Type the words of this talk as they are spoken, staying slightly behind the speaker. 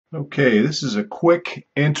Okay, this is a quick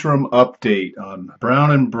interim update on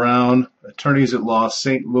Brown & Brown Attorneys at Law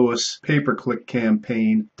St. Louis pay-per-click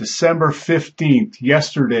campaign, December 15th,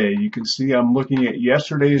 yesterday. You can see I'm looking at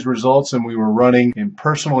yesterday's results, and we were running in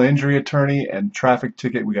personal injury attorney and traffic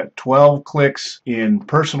ticket. We got 12 clicks in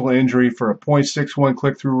personal injury for a 0.61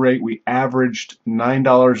 click-through rate. We averaged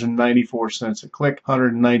 $9.94 a click,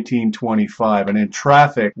 119.25. And in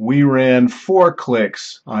traffic, we ran 4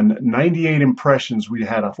 clicks on 98 impressions. We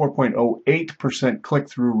had a 4.08%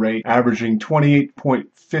 click-through rate, averaging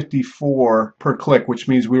 28.54 per click, which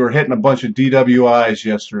means we were hitting a bunch of DWIs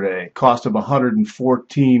yesterday. Cost of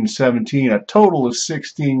 $114.17, a total of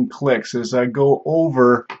 16 clicks. As I go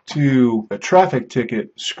over to the traffic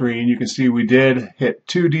ticket screen, you can see we did hit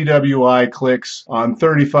 2 DWI clicks on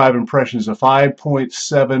 35 impressions, a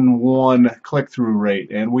 5.71 click-through rate,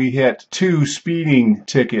 and we hit 2 speeding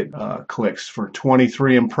ticket clicks for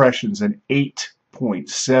 23 impressions and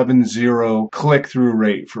 8.70 click-through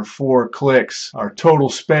rate for 4 clicks. Our total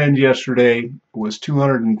spend yesterday was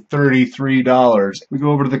 $233. We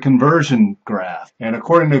go over to the conversion graph, and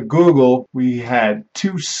according to Google, we had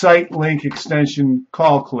 2 site link extension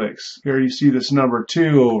call clicks. Here you see this number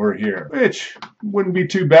 2 over here, which wouldn't be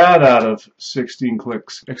too bad out of 16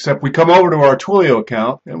 clicks, except we come over to our Twilio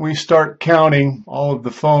account and we start counting all of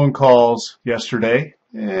the phone calls yesterday.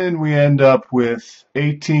 And we end up with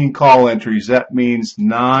 18 call entries. That means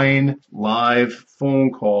 9 live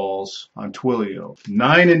phone calls on Twilio.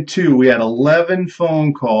 9 and 2, we had 11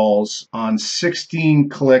 phone calls on 16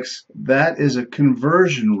 clicks. That is a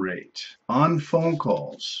conversion rate on phone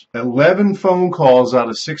calls. 11 phone calls out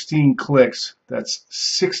of 16 clicks. That's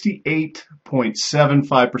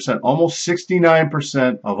 68.75%. Almost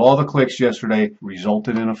 69% of all the clicks yesterday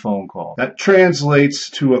resulted in a phone call. That translates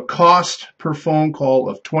to a cost per phone call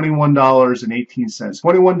of $21.18.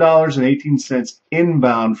 $21.18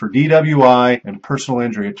 inbound for DWI and personal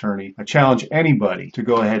injury attorney. I challenge anybody to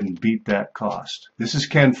go ahead and beat that cost. This is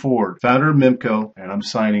Ken Ford, founder of Mimco, and I'm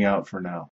signing out for now.